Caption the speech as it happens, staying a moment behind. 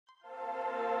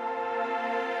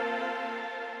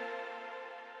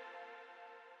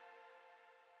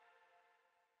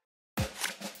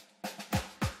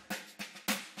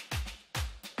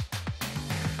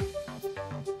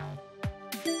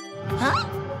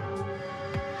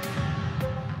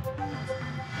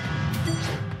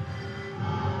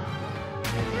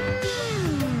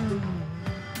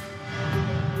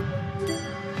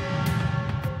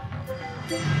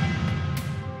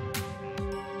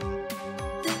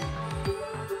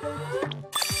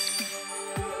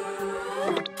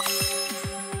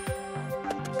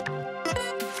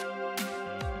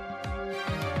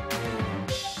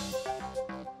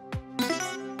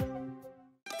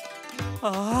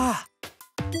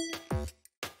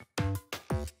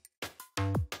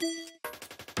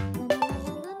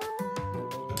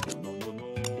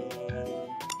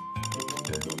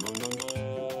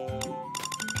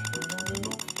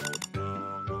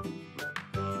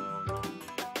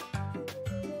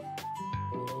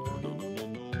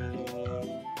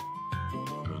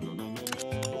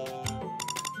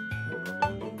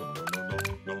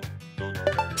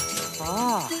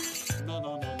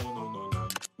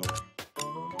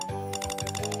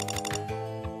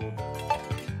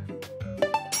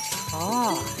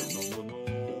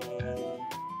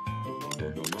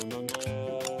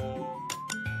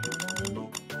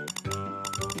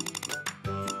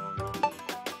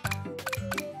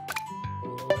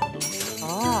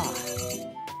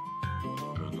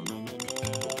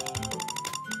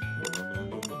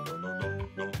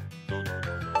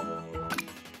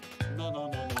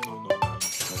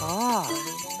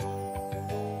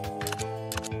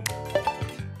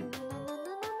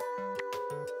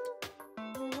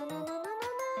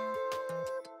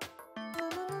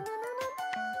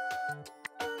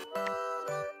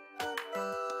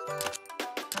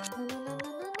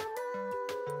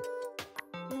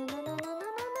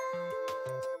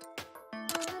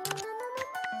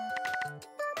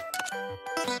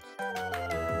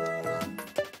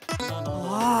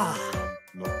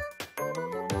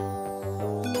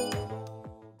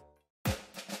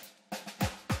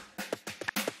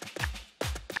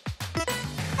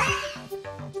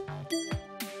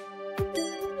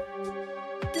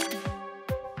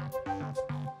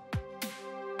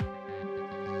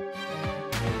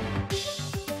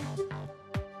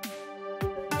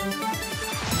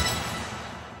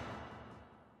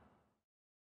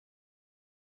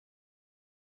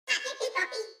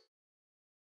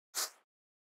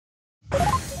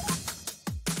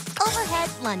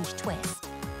lunge twist.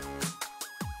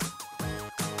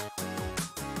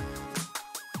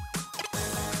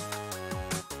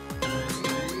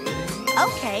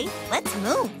 Okay, let's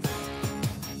move.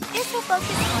 This will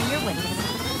focus on your waist.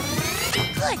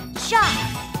 Good job!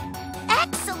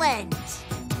 Excellent!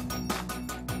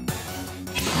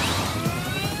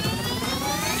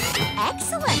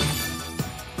 Excellent!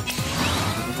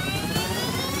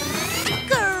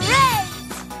 Great!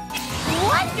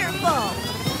 Wonderful!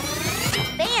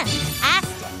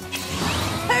 Fantastic!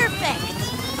 Perfect!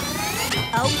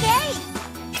 Okay,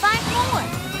 5 more.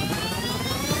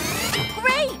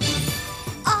 Great!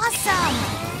 Awesome!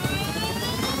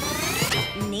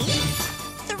 Neat.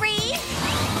 3.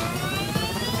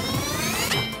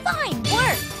 Fine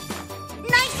work!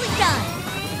 Nicely done!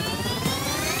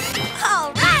 All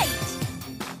right!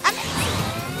 Amazing!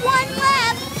 1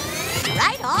 left!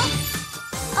 Right off!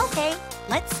 Okay,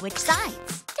 let's switch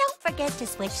sides. Don't forget to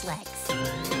switch legs.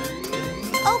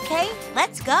 Okay,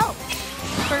 let's go!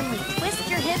 Firmly twist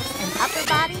your hips and upper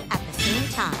body at the same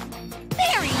time.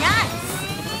 Very nice!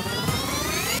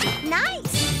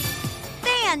 Nice!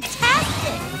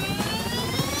 Fantastic!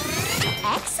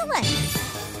 Excellent!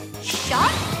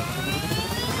 Sharp!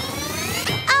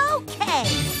 Okay!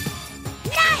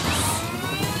 Nice!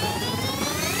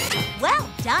 Well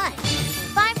done!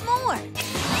 5 more!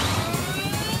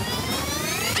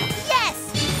 Yes!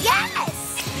 Yes!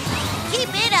 Keep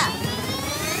it up!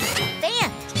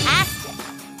 Fantastic!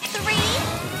 3.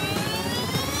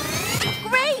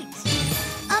 Great!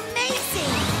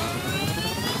 Amazing!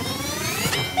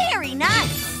 Very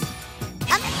nice!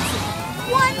 Amazing!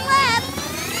 1 left!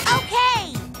 Okay!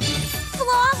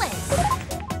 Flawless!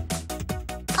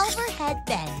 Overhead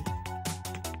bend.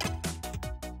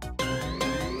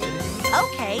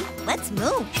 Okay, let's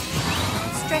move.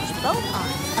 Stretch both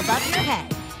arms above your head.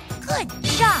 Good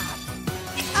job!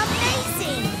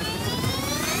 Amazing!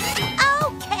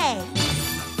 Okay!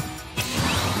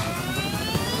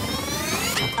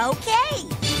 Okay!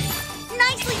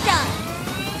 Nicely done!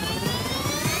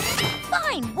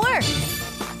 Fine work!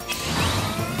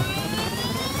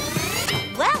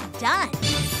 Well done!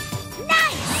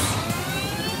 Nice!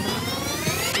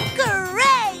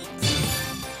 Great!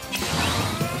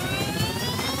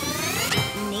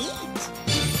 Neat!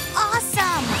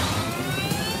 Awesome!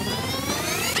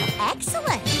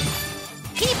 Excellent!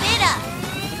 Keep it up!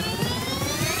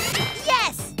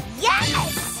 Yes!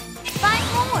 Yes!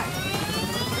 5 more!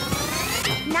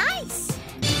 Nice!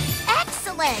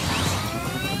 Excellent!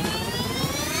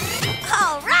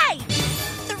 All right!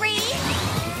 3.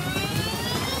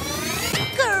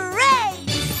 Great!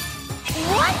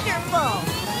 Wonderful!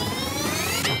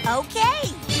 Okay!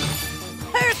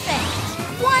 Perfect!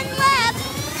 1 left!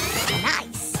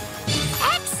 Nice!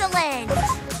 Excellent!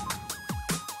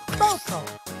 Vocal.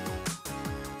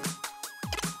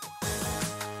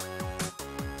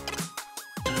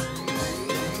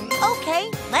 Okay,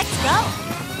 let's go.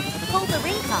 Pull the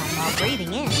ring con while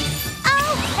breathing in.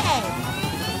 Okay!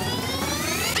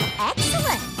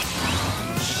 Excellent!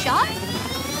 Sharp!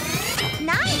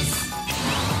 Nice!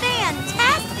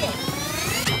 Fantastic!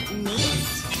 Neat!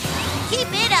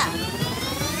 Keep it up!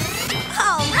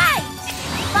 All right!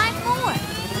 5 more!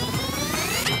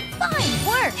 Fine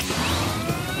work!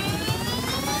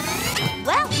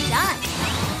 Well done!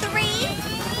 3.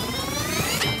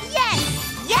 Yes!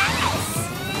 Yes!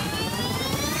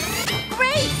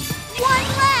 Great! 1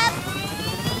 left!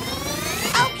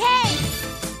 Okay!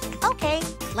 Okay,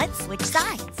 let's switch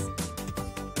sides.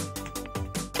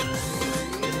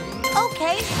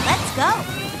 Okay, let's go.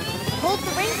 Hold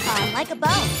the ring con like a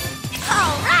bow.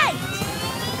 All right!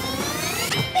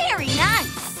 Very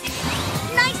nice!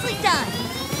 Nicely done!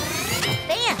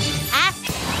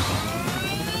 Fantastic!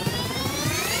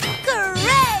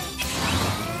 Great!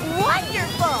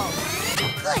 Wonderful!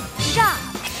 Good job!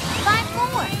 5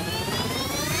 more!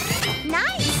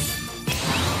 Nice!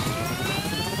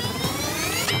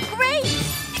 Great!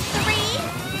 3.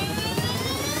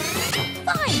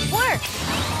 Fine work!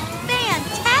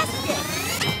 Fantastic!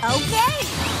 Okay!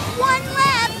 1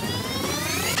 left!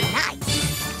 Nice!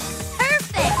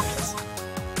 Perfect!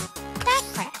 Back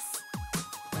press.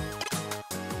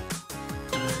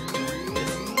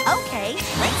 Okay,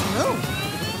 let's move.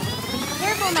 Be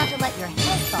careful not to let your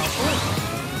head fall forward.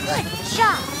 Good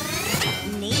job!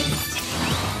 Neat!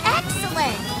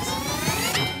 Excellent!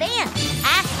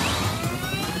 Fantastic!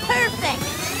 Perfect!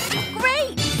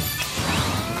 Great!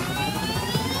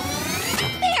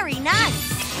 Very nice!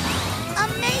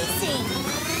 Amazing!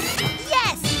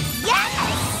 Yes! Yes!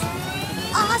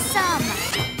 Awesome!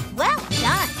 Well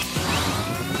done!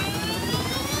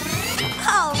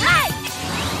 All right!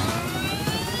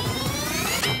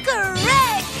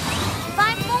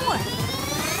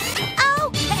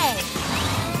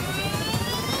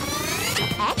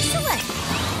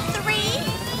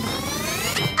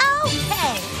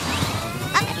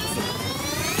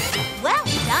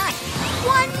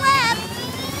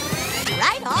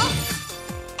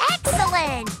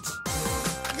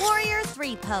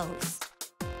 tree pose.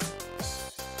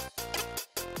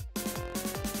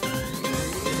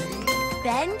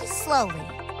 Bend slowly.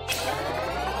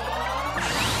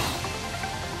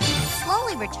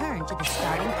 Slowly return to the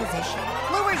starting position.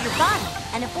 Lower your body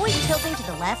and avoid tilting to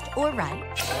the left or right.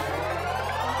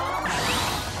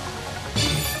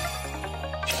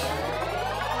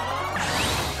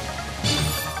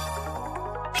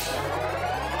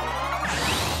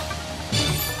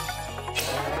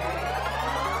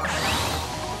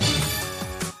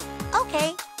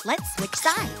 Okay, let's switch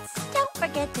sides. Don't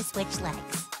forget to switch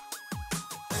legs.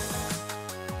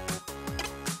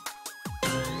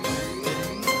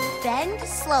 Bend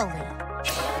slowly.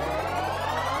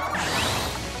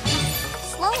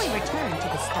 Slowly return to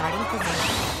the starting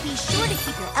position. Be sure to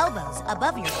keep your elbows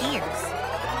above your ears.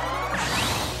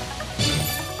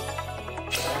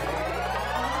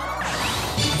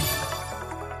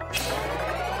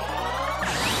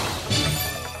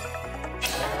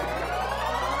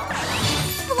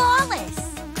 Flawless!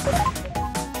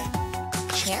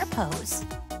 Chair pose.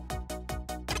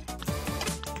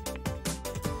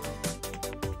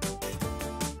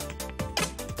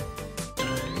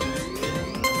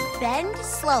 Bend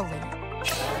slowly.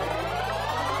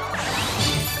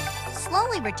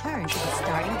 Slowly return to the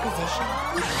starting position.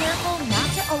 Be careful not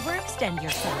to overextend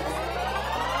yourself.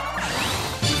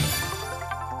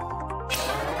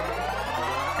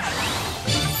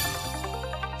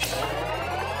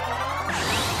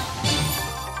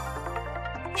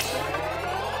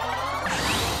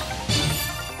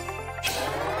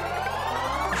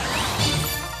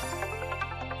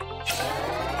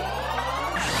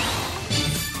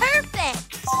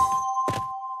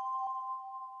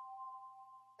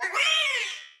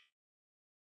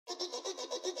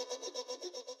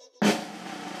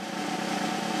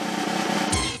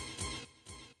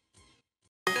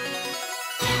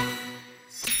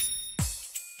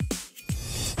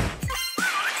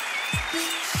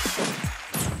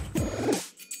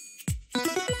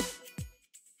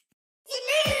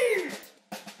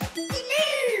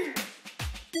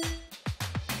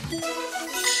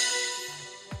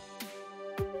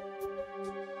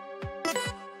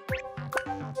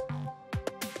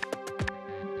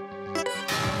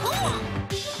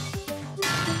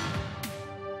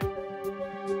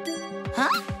 Huh?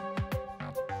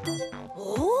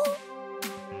 Oh?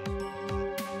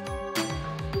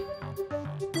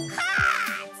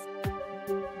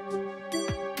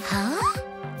 Huh?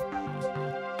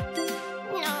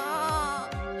 No.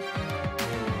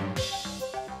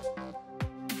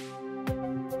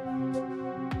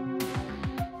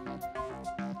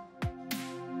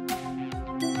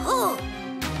 Oh.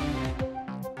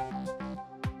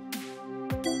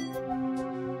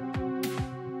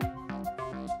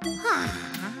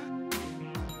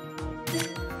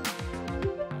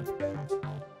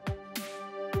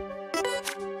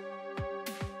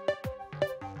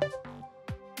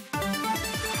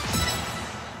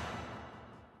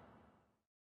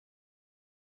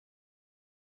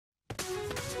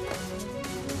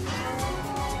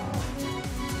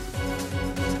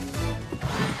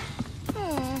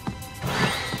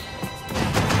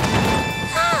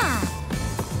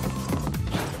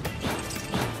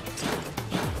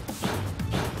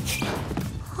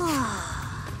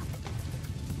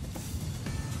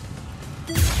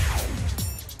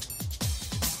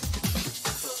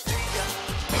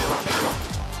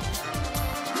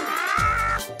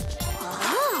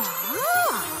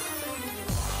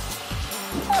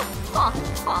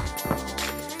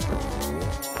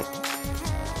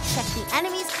 Check the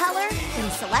enemy's color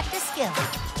and select a skill.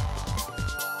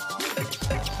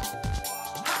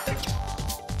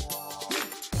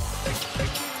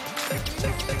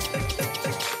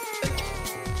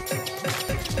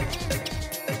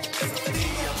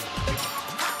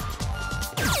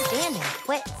 Standing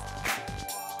twist.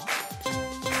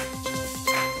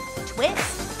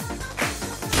 Twist.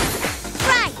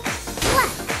 Right,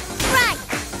 left, right,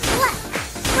 left,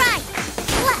 right,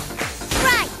 left,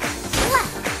 right,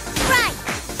 left, right,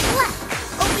 left.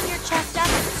 Open your chest up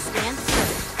and stand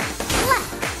straight. Left,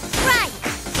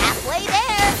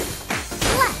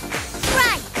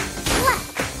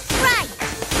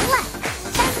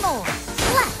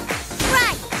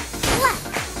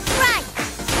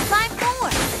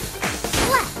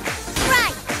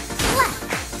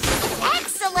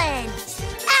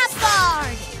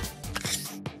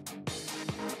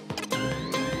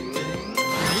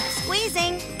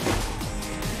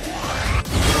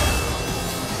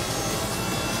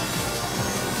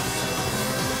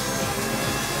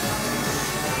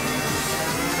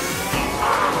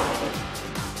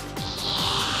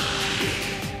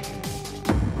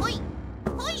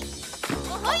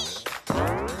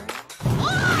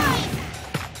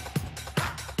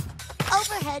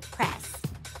 overhead press.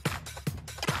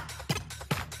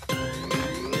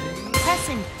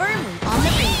 Pressing firmly on the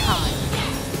ring con.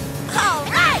 All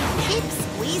right! Keep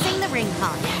squeezing the ring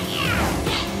con.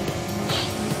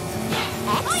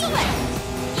 Excellent!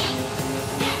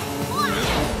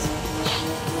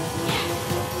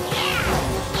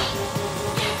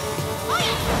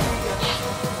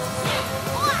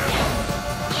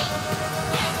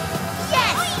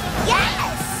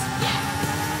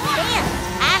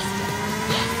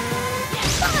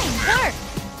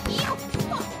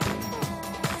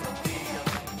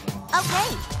 Okay,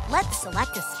 let's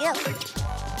select a skill.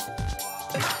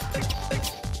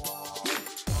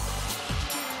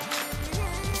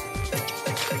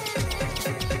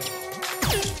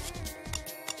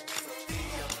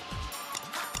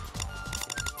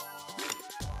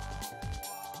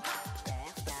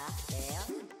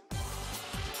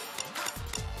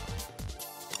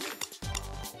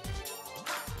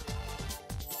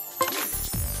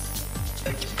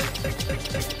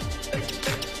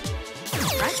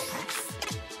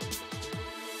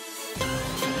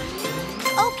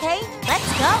 Okay,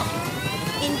 let's go.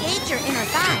 Engage your inner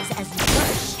thighs as you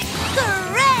push.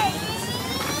 Great!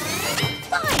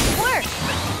 Fine work.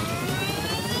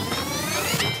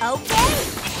 Okay.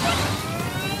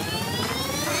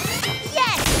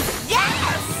 Yes!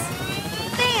 Yes!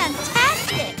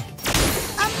 Fantastic!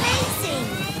 Amazing!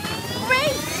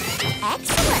 Great!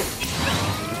 Excellent!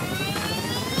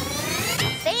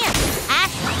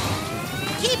 Fantastic!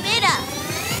 Keep it up!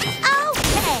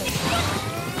 Okay!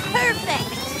 Perfect!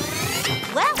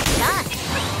 Well done!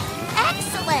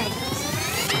 Excellent!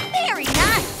 Very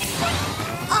nice!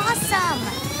 Awesome!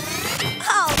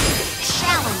 Oh,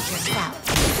 challenge yourself!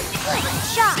 Good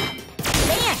job!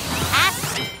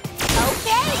 Fantastic!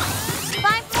 Okay! 5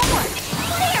 more!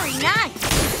 Very nice!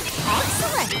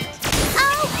 Excellent!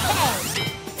 Okay!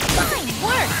 Fine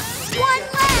work! 1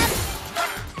 left!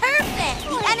 Perfect!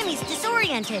 The enemy's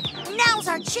disoriented! Now's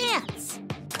our chance!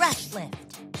 Breath lift.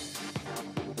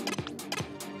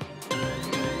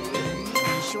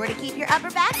 Sure to keep your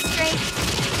upper back straight.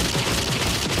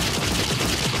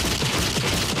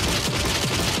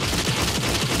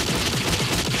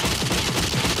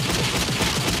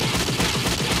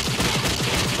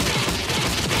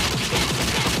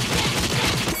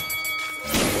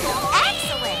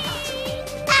 Excellent!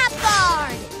 Ab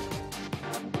guard!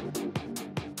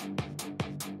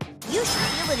 You should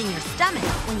feel it in your stomach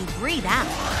when you breathe out.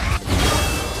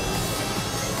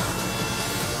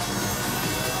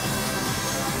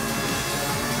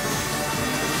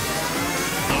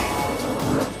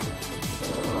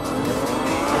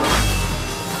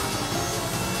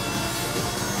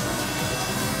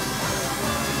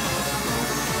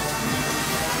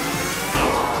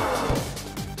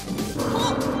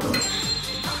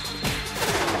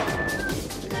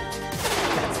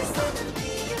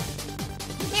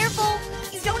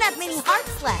 Many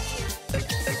hearts left.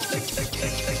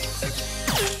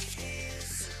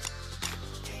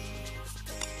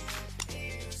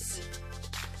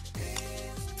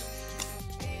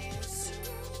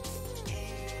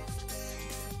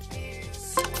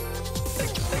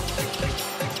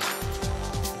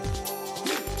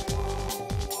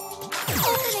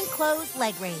 Open and close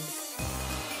leg raise.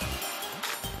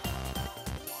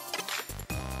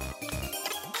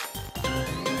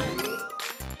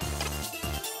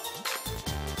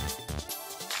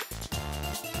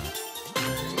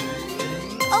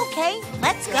 Okay,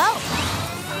 let's go.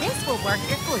 This will work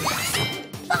your glutes.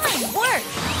 Fine work.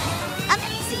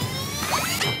 Amazing.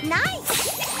 Nice.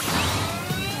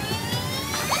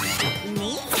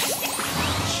 Neat.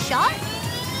 Sharp.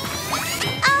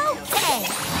 Okay.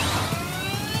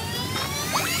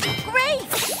 Great.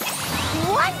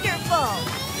 Wonderful.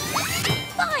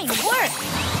 Fine work.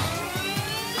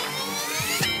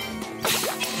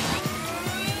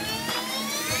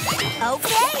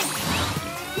 Okay.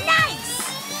 Nice.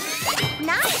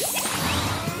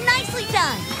 Nicely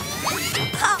done.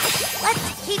 Oh,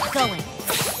 let's keep going.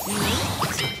 Neat.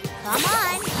 Come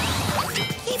on.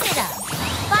 Keep it up.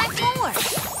 5 more.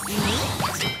 Neat.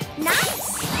 Nice.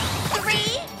 3.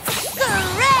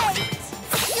 Great.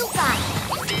 You got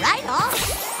it. Right on.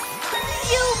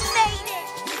 You made it.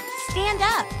 Stand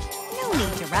up. No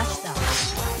need to rush though.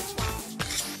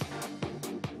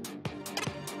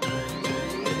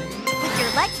 With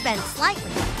your legs bent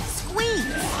slightly, squeeze.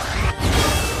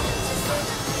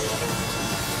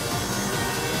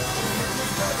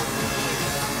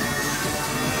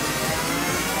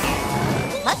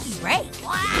 Lucky break.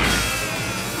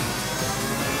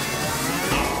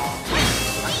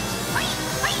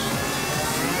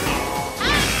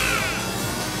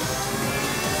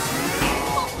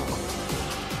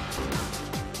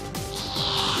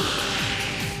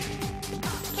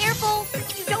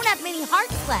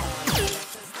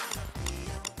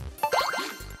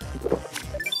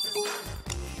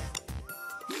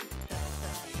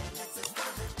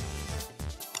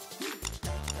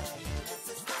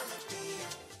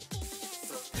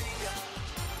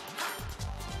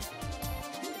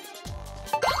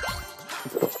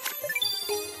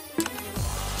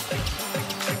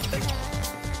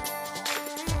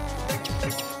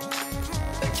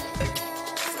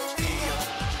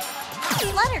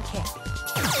 Flutter kick.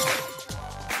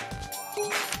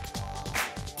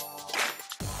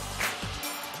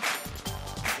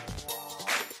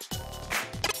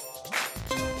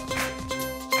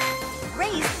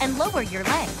 Raise and lower your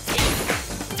legs.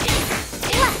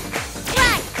 Left,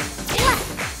 right, left,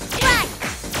 right,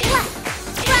 left,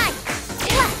 right,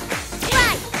 left,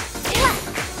 right, left.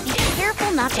 Be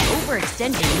careful not to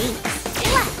overextend your knees.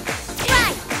 Left,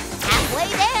 right, halfway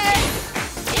there.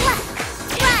 Left,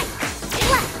 right,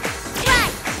 left,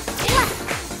 right, left.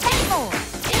 10 more.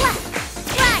 Left,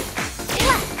 right,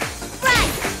 left,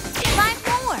 right. 5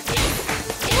 more.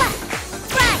 Left,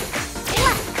 right,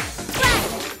 left,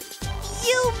 right.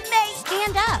 You may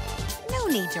stand up. No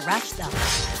need to rush though.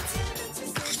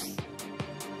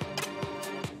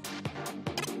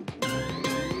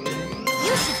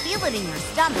 You should feel it in your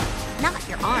stomach, not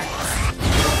your arms.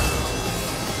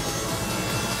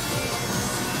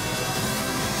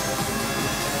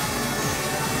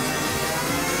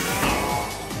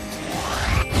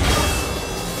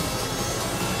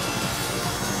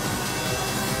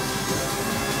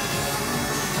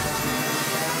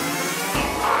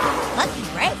 Lucky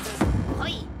break.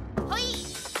 Hoi, hoi,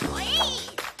 hoi.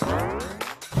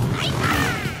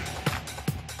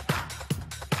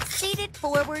 Seated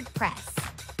forward press.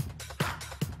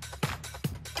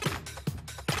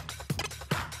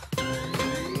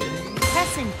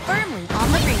 Pressing firmly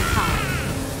on the ring pop.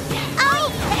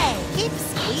 Okay, keep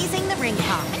squeezing the ring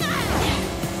pop.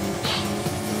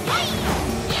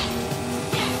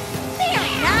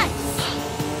 Very nice.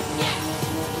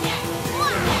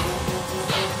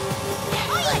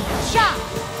 Good job.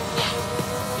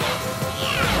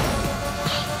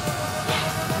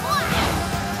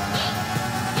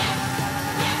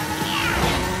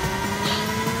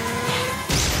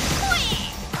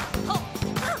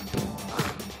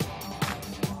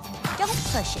 Don't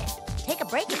push it. Take a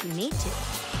break if you need to.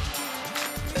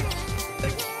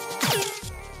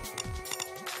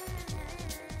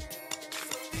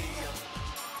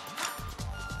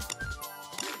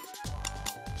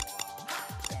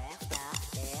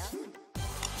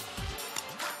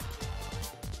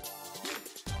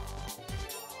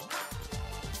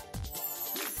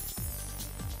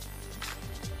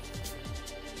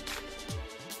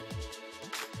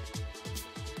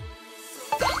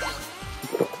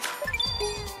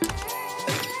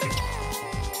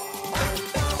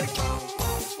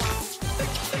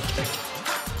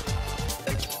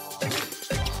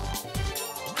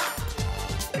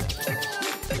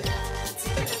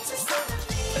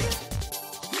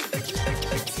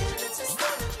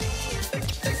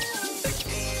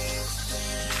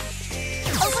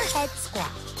 Overhead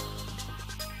squat.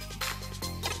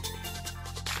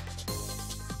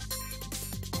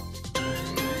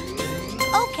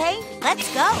 Okay, let's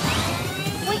go.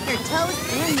 Point your toes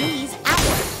and knees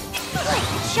outward. Good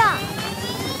job.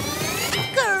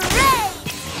 Great.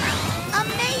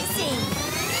 Amazing.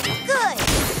 Good.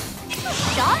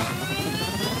 Shot.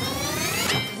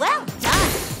 Well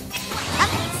done.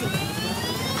 Amazing.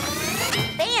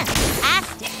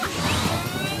 Fantastic.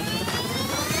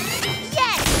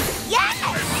 Yes, yes.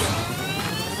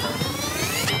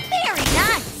 Very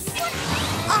nice.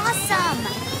 Awesome.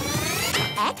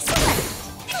 Excellent.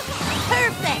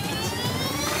 Perfect.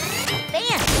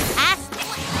 Fantastic.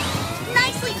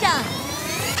 Nicely done.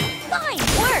 Fine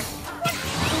work.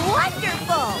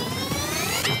 Wonderful.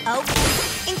 Okay,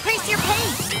 increase your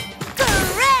pace.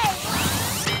 Great.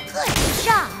 Good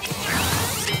job.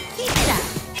 Keep it up.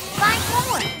 5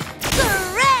 more.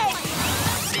 Great.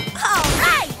 All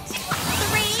right.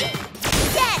 3.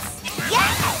 Yes,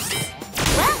 yes.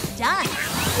 Well done.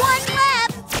 1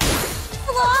 lap.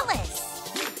 Flawless.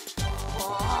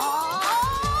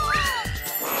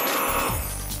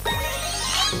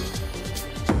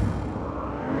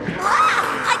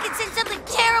 I can sense something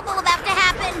terrible about to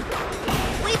happen.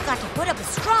 We've got to put up a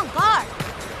strong guard.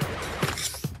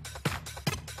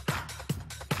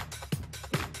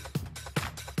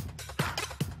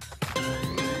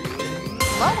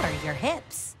 Lower your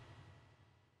hips.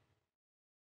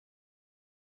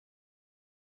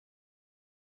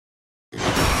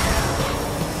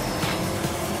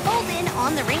 Hold in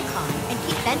on the ring con and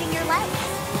keep bending your legs.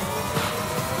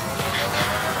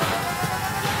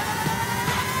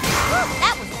 Whew,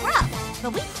 that was rough,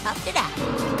 but we toughed it out.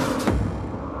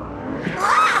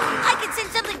 I can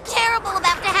sense something terrible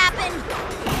about to happen.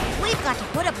 We've got to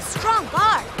put up a strong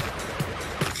guard.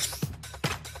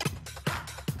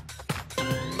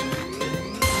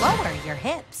 Lower your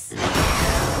hips.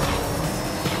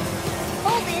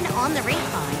 on the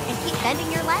recline and keep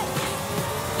bending your legs.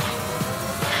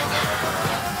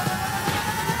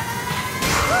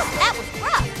 Whew, that was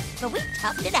rough, but we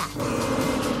toughed it out.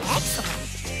 Excellent.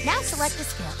 Now select a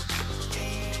skill.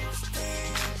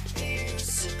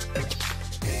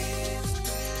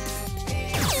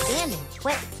 Standing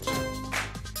twist.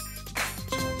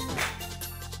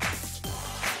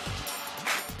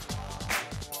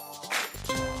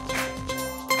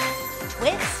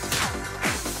 Twist.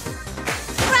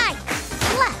 Right,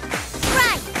 left,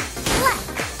 right, left,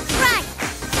 right,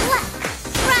 left,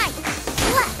 right,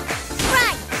 left,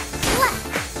 right, left.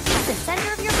 Keep the center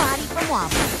of your body from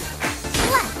wobbling.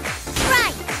 Left,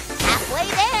 right, halfway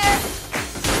there.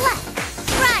 Left,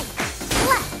 right,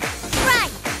 left,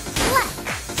 right, left,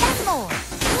 and more.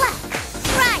 Left,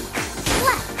 right,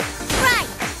 left, right.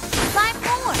 5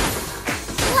 more.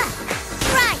 Left,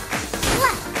 right,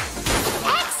 left.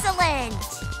 Excellent!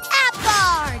 Ab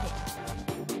guard!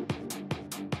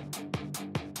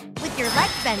 With your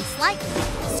legs bent slightly,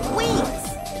 squeeze.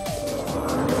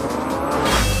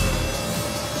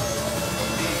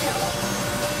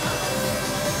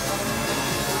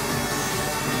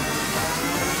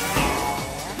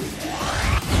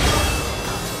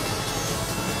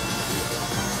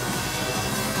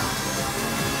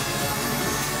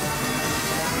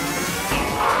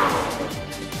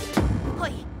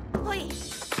 Hoi, hoi,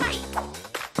 hoi.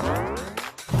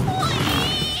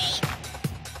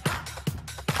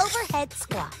 Overhead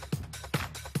squat.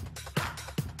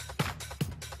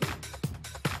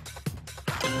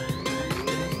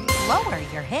 Lower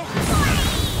your hips.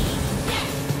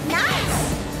 Nice!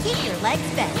 Keep your legs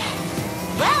bent.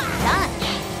 Well done!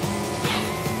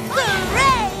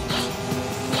 Great!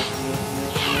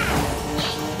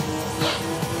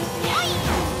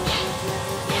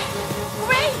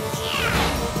 Great!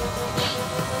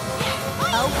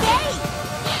 Okay!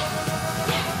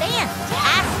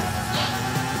 Fantastic!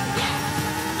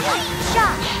 Good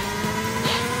shot!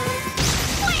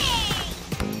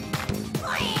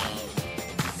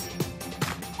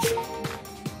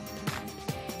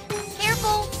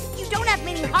 Careful! You don't have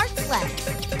many hearts left.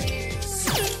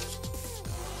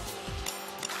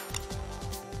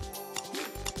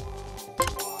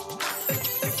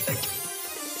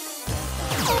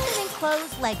 Open and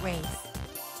close leg raise.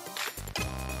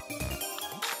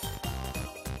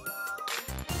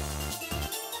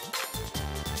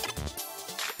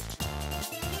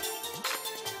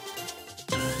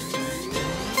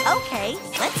 Okay,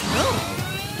 let's move.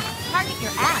 Target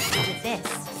your abs with this.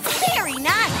 Very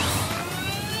nice.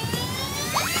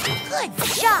 Good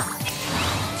job.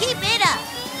 Keep it up.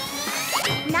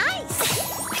 Nice.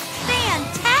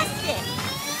 Fantastic.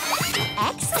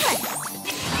 Excellent.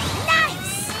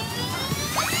 Nice.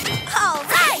 All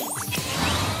right.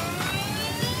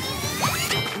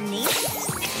 Neat.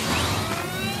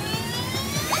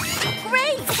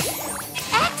 Great.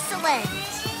 Excellent.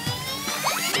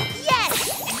 Yes!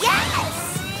 Yes!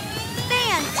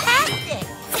 Fantastic!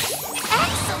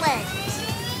 Excellent!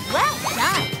 Well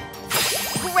done!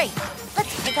 Great!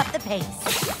 Let's pick up the pace.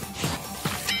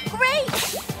 Great!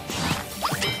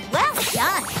 Well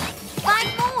done!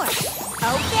 5 more!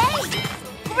 Okay!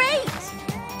 Great!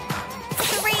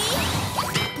 3!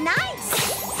 Nice!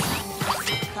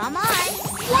 Come on!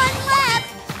 1 left!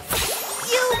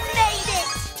 You made it!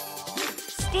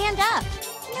 Stand up.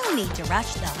 No need to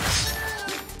rush though.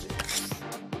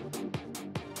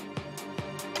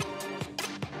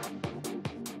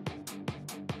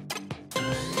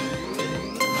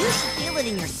 You should feel it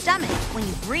in your stomach when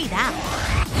you breathe out.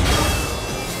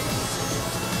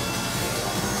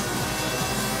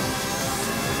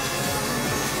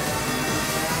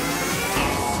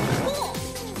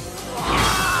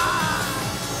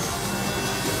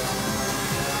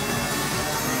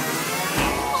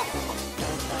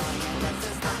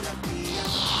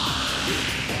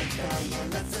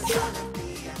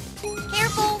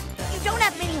 Careful! You don't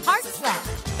have many hearts left.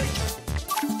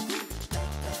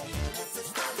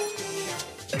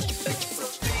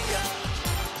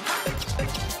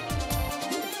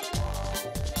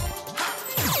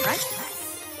 Front press.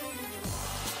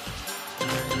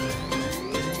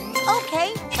 Okay,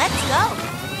 let's go.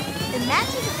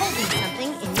 Imagine holding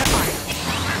something in your arm.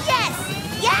 Yes!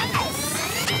 Yes!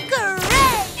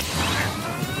 Great!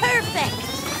 Perfect!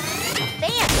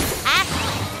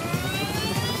 Fantastic!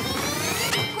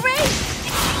 Great!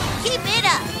 Keep it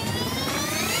up!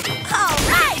 All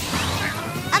right!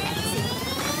 Amazing!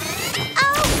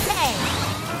 Okay!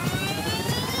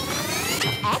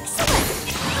 Excellent!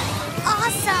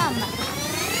 Awesome!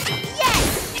 Yes!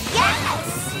 Yes!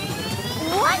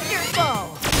 Wonderful!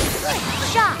 Good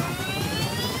job!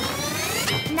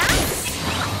 Nice!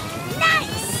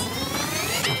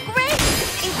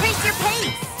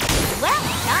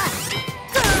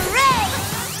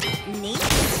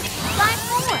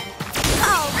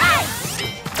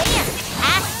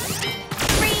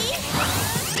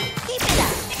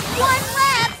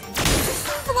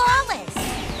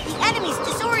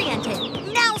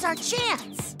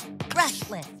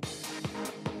 lift.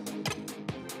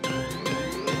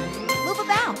 Move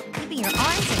about, keeping your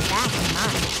arms and back in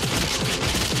mind.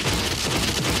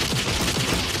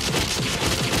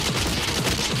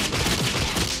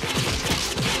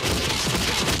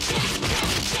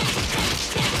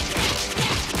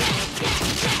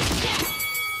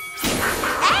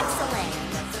 Excellent!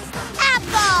 Ab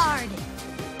guard!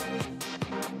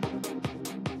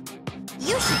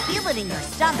 You should feel it in your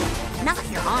stomach, not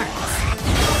your arms.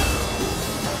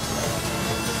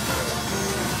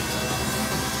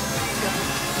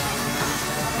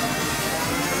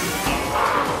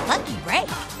 Lucky break.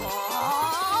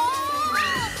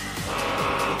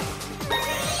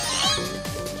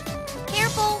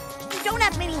 Careful, you don't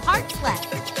have many hearts left.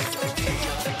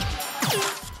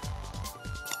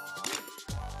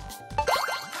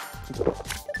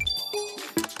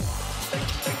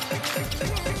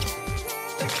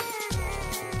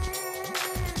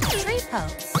 Tree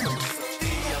pose.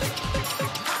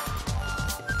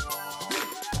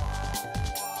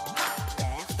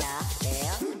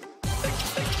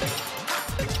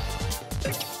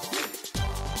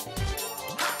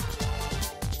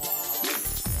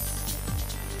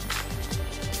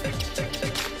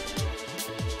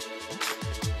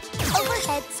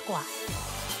 Overhead squat.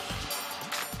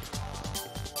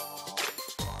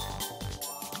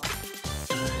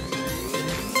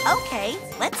 Okay,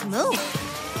 let's move.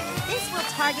 This will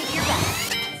target your back.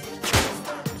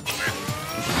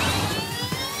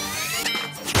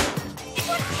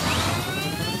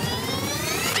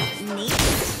 Neat.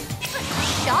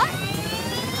 Sharp.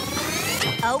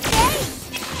 Okay.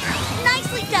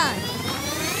 Nicely done.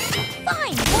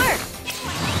 Fine work.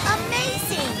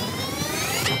 Amazing.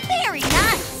 Very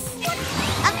nice.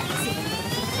 Amazing.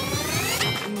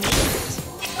 Neat.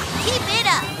 Keep it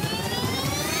up.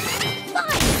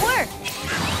 Fine work.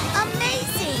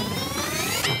 Amazing.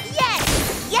 Yes.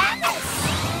 Yes.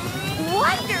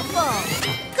 Wonderful.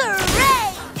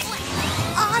 Great.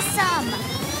 Awesome.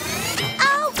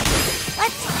 Oh,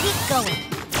 let's keep going.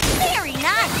 Very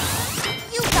nice.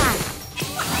 You got it.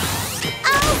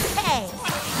 Okay.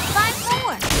 5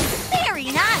 more. Very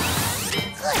nice.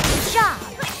 Good job.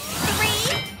 3.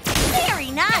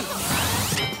 Very nice.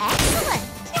 Excellent.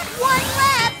 1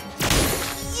 left.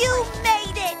 You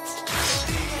made it.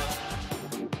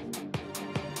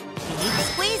 Keep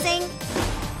squeezing.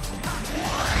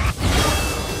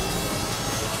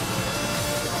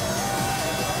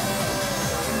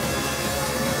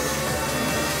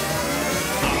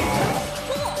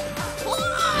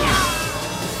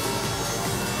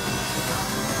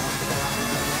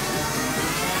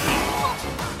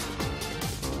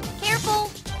 Careful,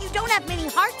 you don't have many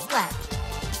hearts left.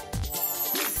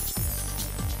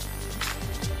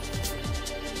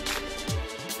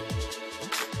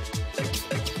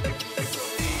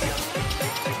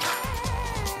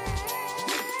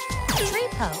 Tree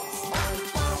pose.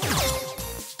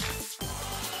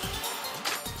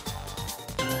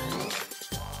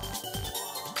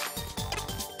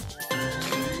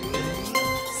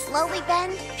 Slowly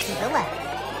bend to the left.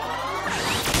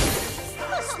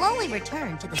 Slowly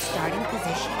return to the starting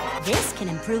position. This can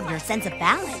improve your sense of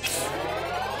balance.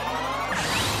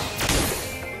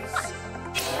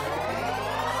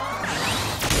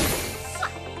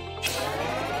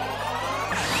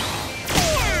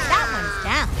 That one's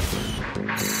down.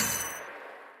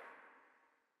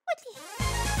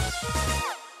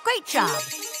 Great job.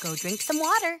 Go drink some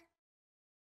water.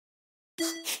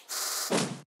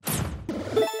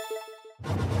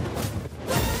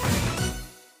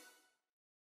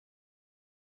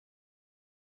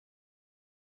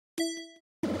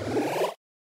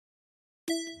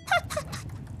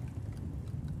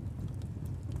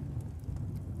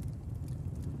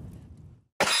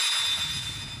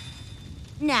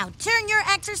 Now turn your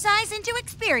exercise into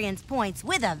experience points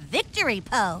with a victory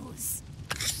pose.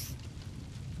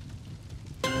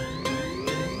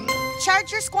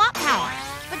 Charge your squat power,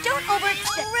 but don't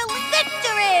overextend.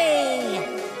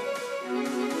 Victory!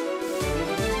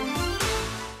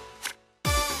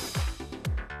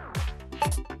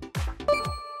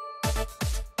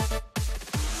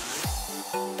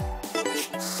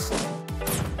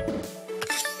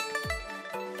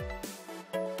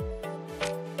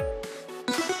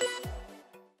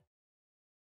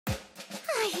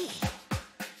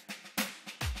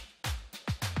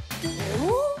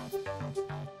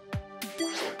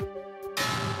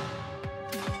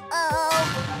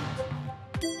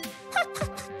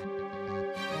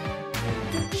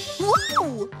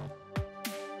 Whoa!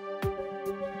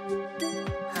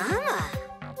 Huh.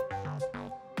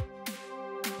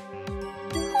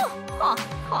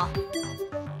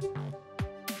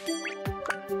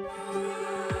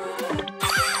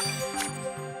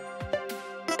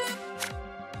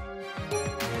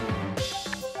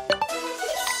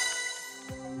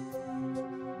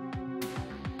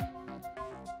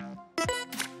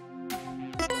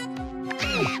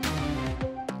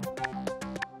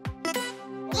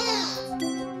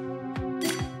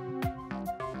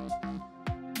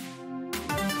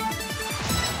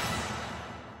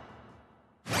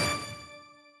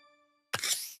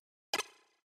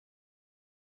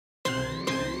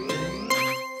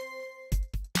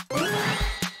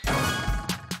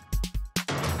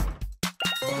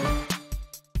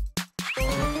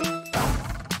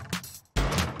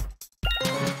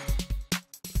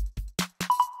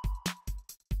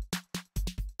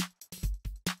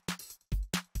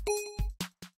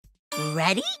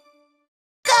 Ready?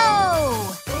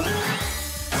 Go!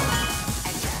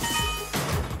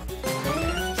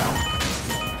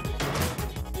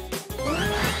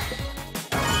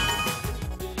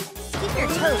 Keep your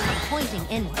toes from pointing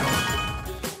inward.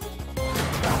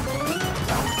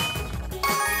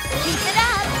 Keep it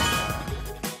up!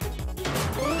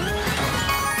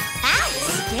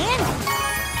 Outstanding!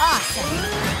 Awesome!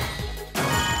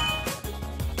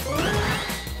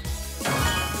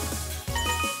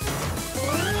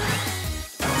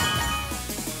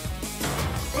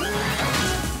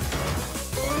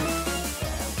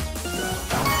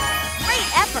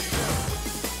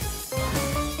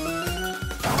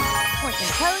 Point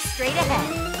your toes straight ahead.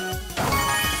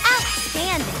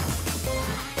 Outstanding!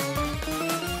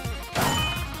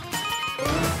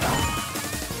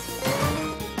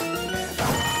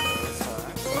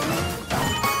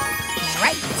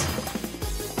 Right!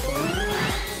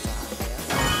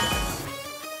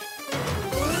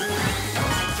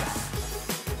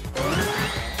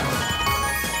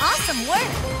 Awesome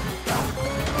work!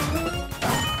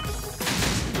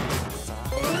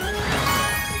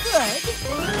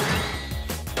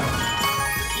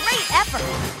 Great effort!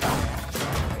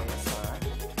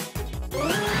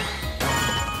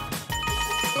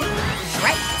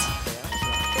 Right!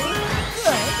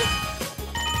 Good!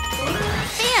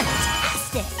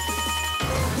 Fantastic!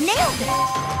 Nailed it!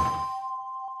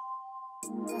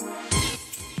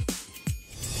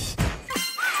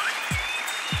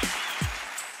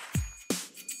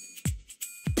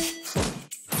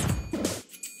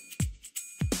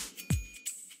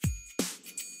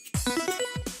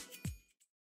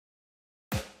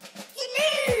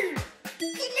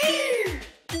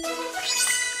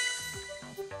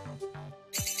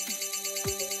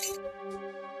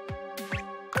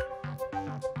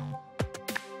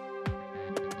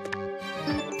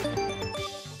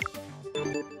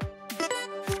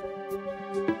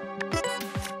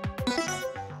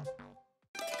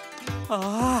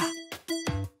 Ah!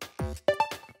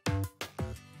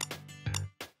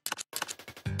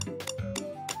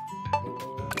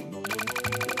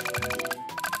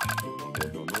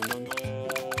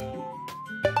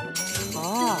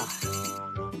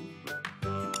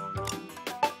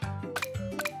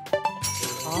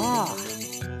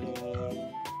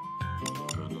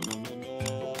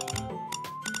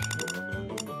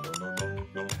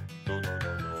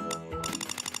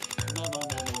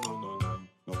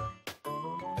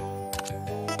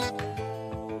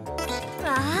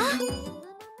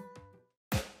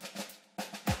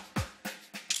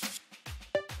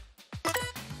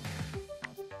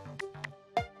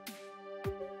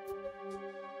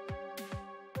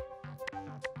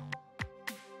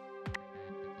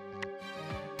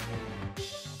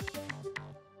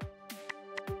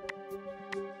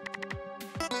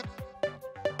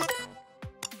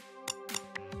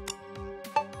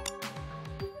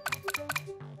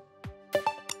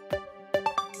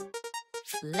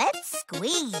 Let's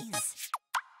squeeze.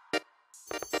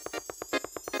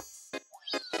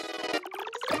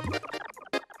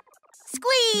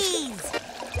 Squeeze!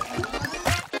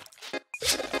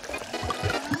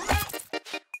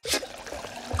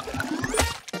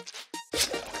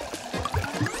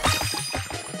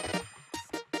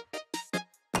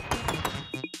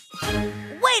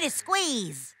 Way to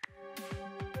squeeze!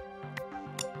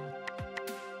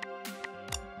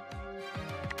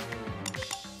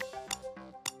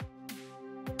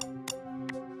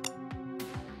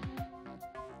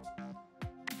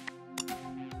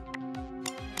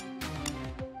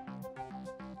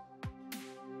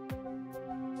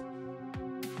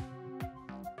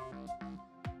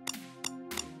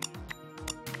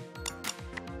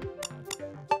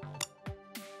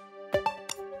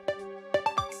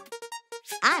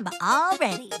 I'm all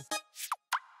ready.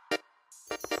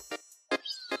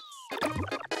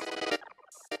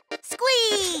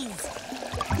 Squeeze!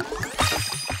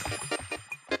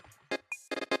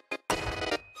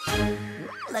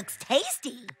 Looks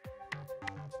tasty.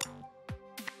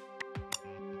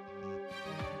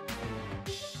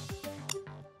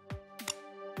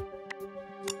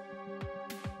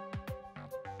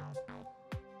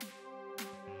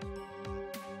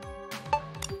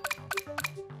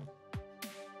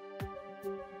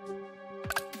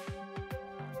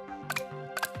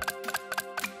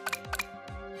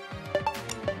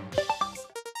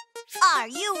 Are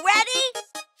you ready?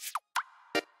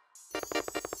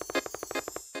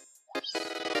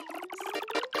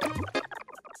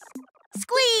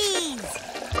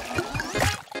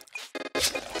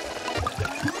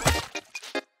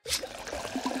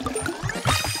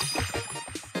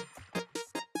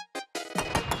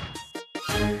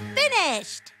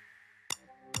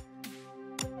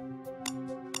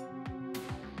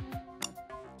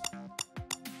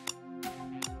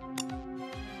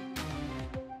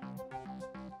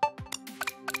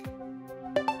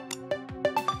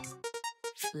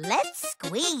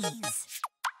 squeeze.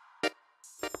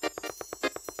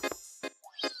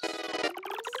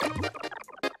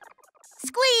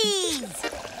 Squeeze!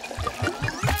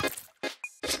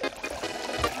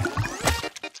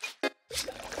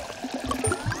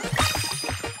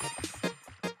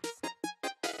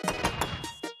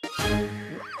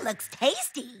 Looks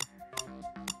tasty.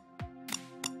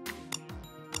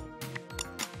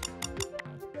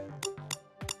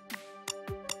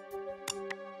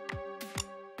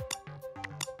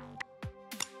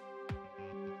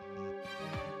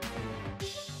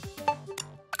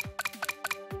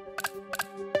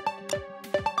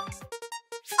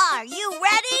 Are you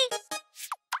ready?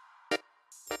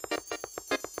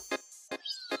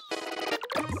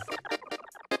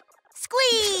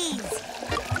 Squeeze!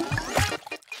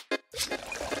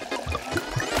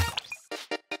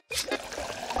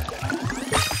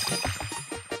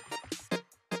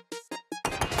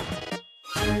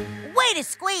 Way to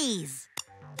squeeze!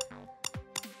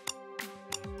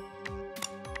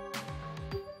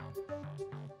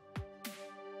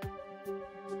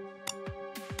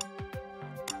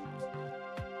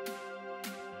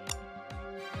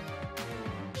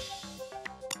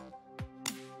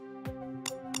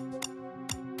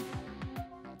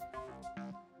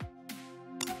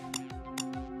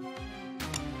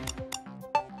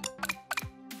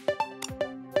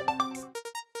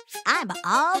 I'm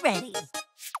all ready.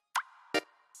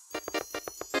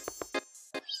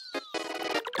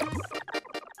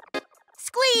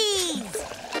 Squeeze!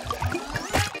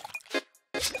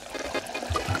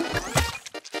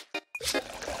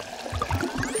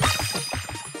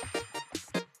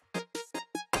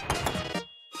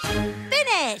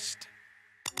 Finished!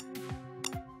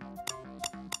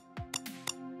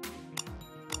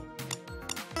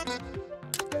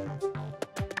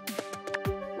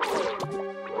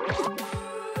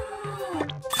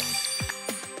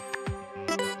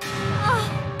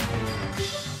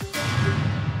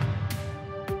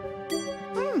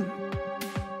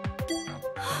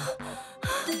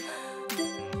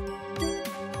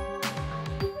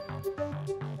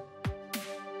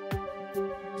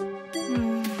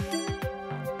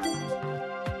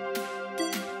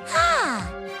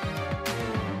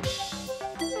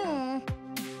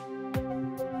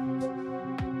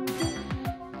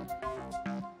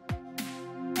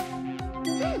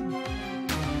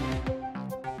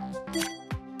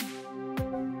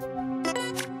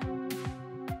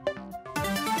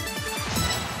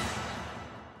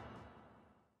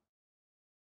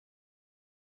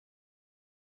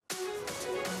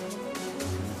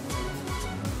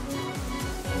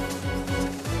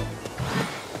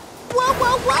 Whoa,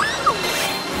 whoa, whoa!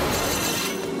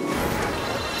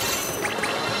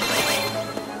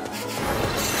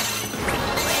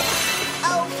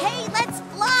 Okay, let's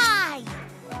fly!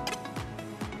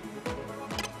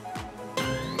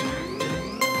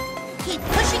 Keep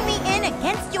pushing me in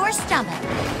against your stomach.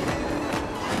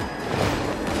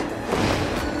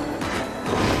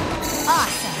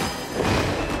 Awesome.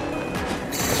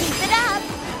 Keep it up.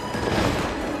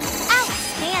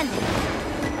 Outstanding.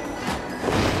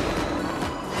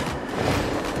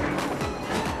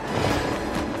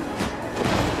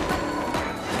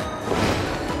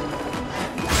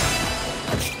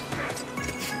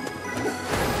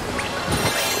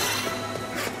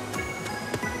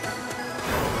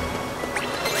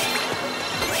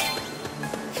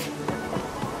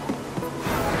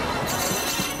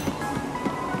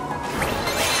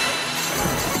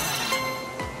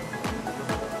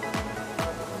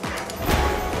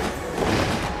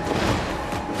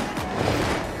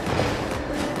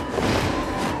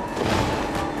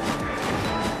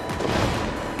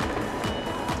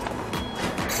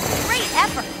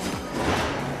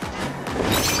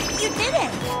 You did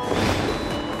it!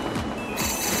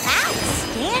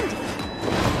 Outstanding!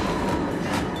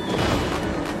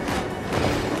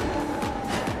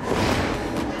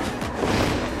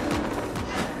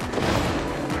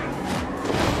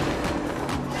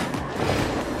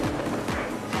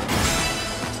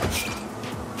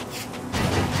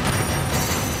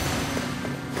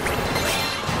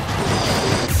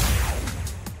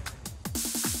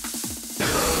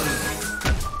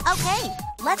 Okay,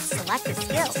 let's select a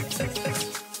skill.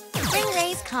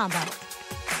 Stingray's combo.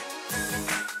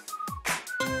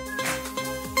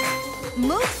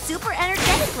 Move super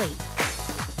energetically.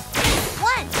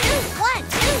 1, 2, 1,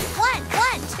 2, 1,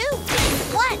 1, 2.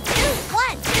 1, 2,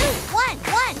 1, 2, 1,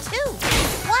 1, 2.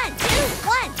 1, 2,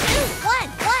 1, 2, 1,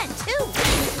 1, 2.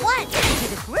 1, into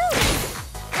the groove.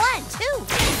 1, 2,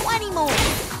 20 more.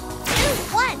 2,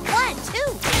 1, 1, 2.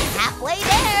 Halfway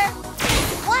there.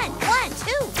 1, 1,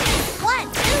 2. 1,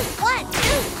 2, 1,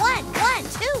 2, 1, 1,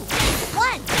 2. 1,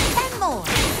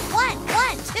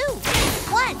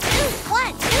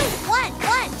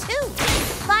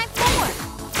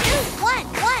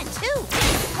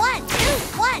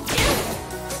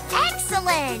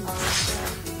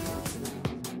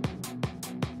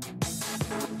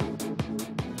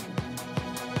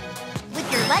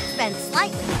 legs bend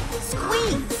slightly.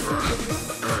 Squeeze.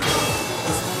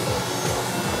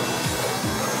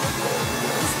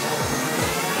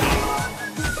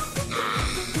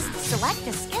 Select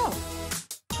a skill.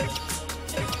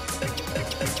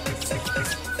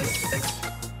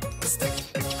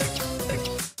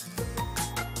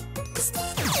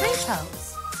 Tree pose.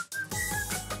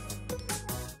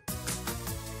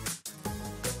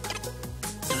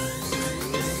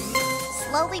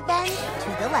 Slowly bend to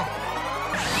the left.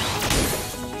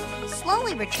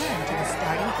 Slowly return to the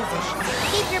starting position.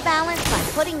 Keep your balance by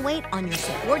putting weight on your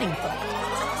supporting foot.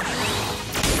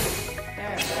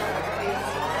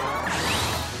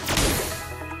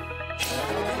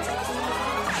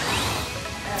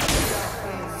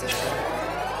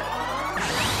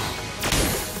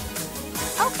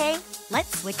 Okay,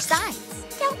 let's switch sides.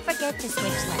 Don't forget to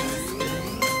switch legs.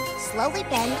 Slowly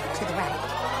bend to the right.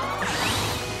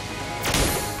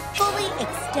 Fully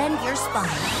extend your spine.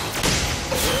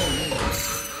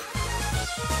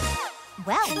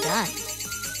 Well done.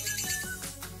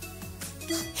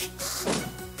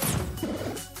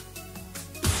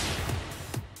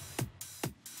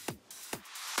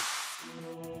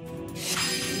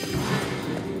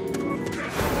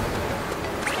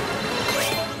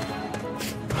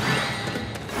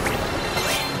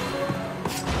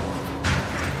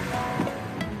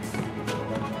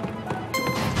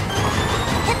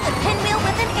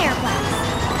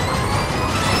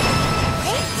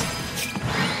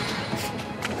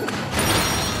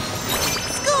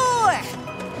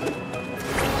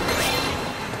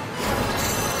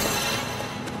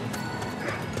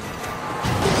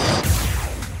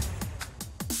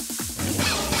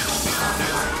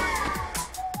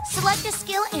 Select a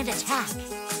skill and attack.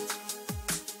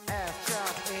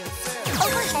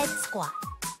 Overhead squat.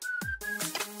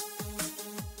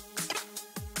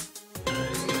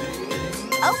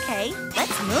 Okay,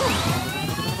 let's move.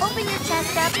 Open your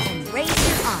chest up and raise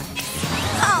your arms.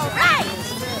 All right!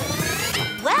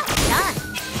 Well done.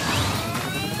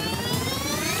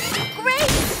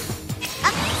 Great!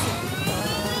 Amazing.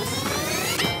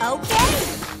 Okay.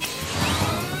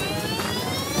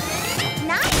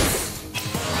 Nice.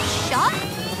 Sharp.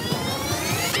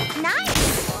 Nice.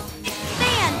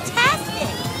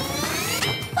 Fantastic.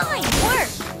 Fine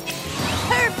work.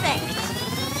 Perfect.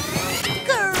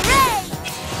 Great.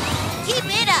 Keep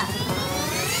it up.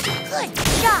 Good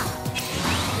job.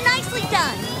 Nicely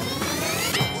done.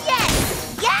 Yes.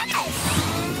 Yes.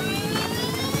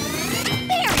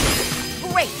 Very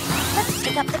great. Let's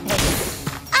pick up the pace.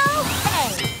 Okay.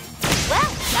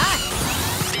 Well done.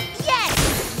 Yes.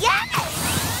 Yes.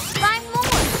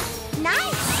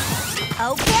 Nice!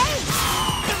 Okay!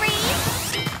 3.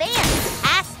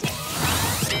 Fantastic!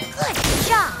 Good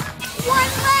job! 1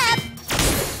 left!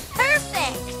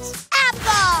 Perfect! Ab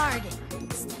guard!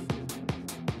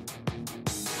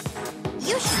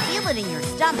 You should feel it in your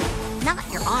stomach, not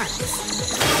your arms.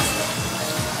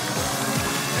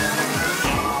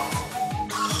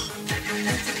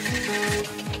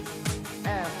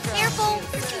 Careful!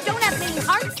 You don't have many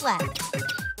hearts left.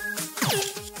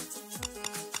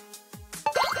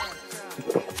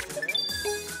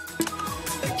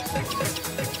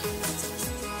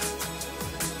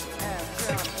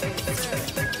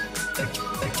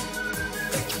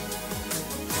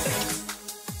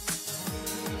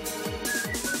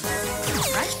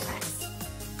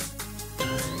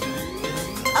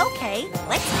 Okay,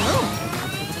 let's move.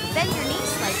 Bend your knees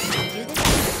slightly to do this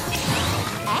exercise.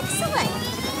 Excellent.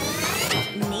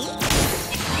 Knee.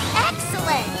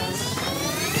 Excellent.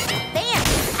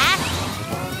 Fantastic.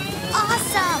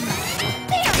 Awesome.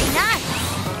 Very nice.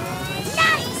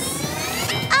 Nice.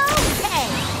 Okay.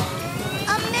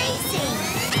 Amazing.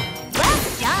 Well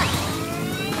done.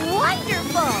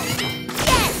 Wonderful.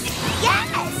 Yes.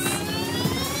 Yes.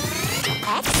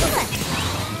 Excellent.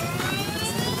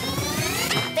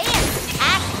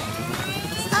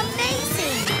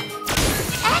 Amazing!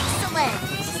 Excellent!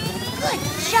 Good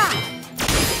job!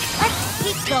 Let's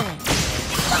keep going.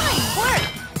 Fine work!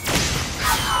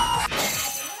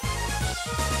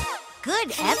 Good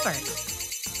effort!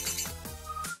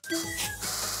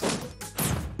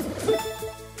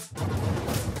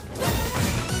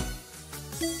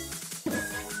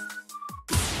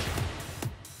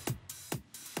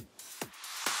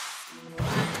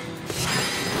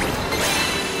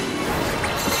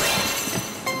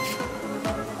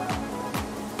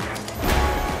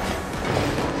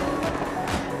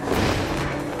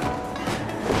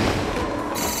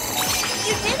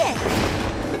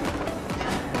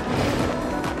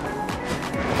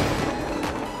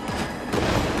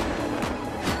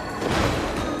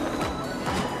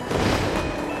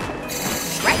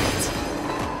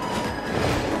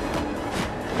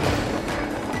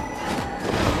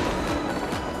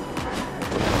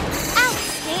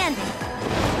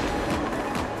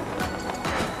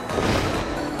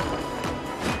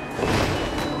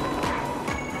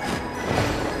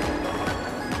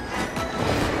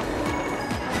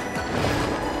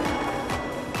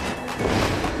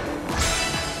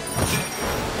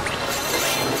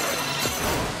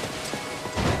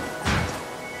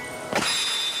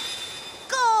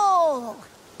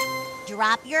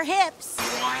 Drop your hips.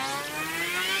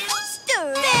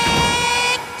 Victory!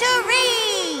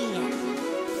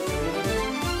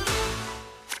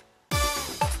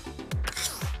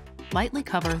 Lightly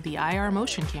cover the IR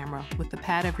motion camera with the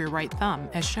pad of your right thumb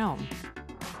as shown.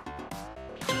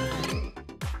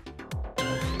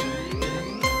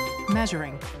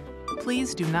 Measuring.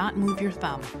 Please do not move your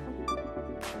thumb.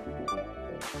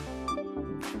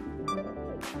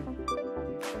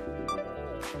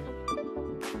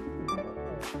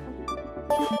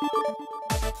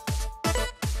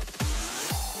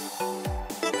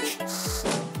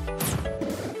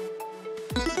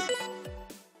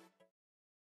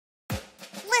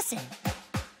 Listen.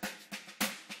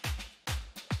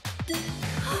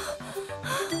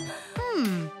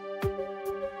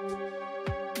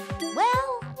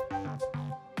 Well...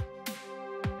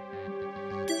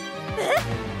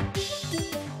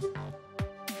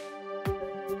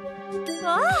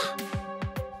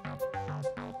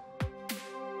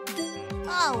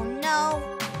 Oh,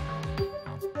 no.